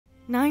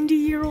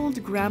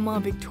90-year-old Grandma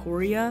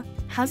Victoria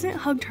hasn't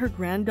hugged her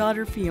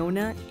granddaughter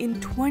Fiona in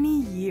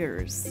 20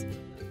 years.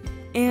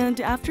 And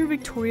after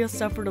Victoria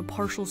suffered a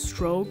partial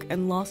stroke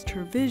and lost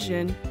her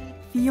vision,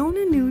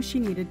 Fiona knew she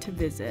needed to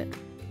visit.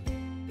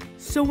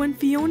 So when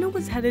Fiona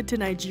was headed to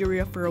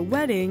Nigeria for a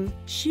wedding,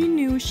 she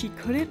knew she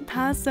couldn't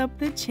pass up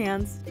the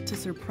chance to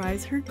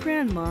surprise her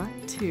grandma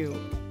too.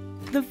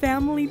 The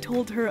family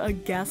told her a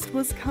guest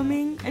was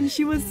coming, and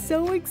she was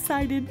so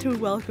excited to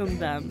welcome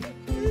them.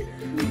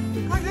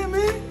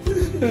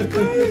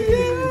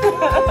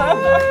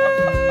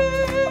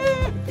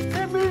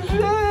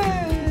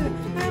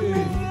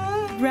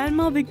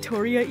 Grandma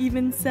Victoria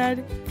even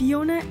said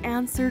Fiona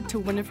answered to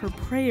one of her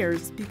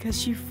prayers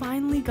because she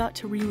finally got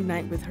to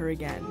reunite with her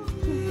again.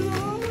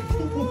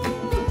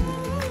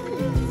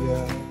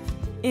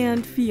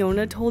 And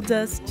Fiona told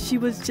us she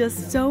was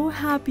just so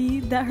happy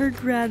that her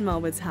grandma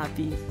was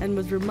happy and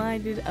was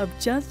reminded of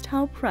just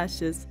how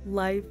precious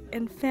life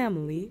and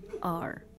family are.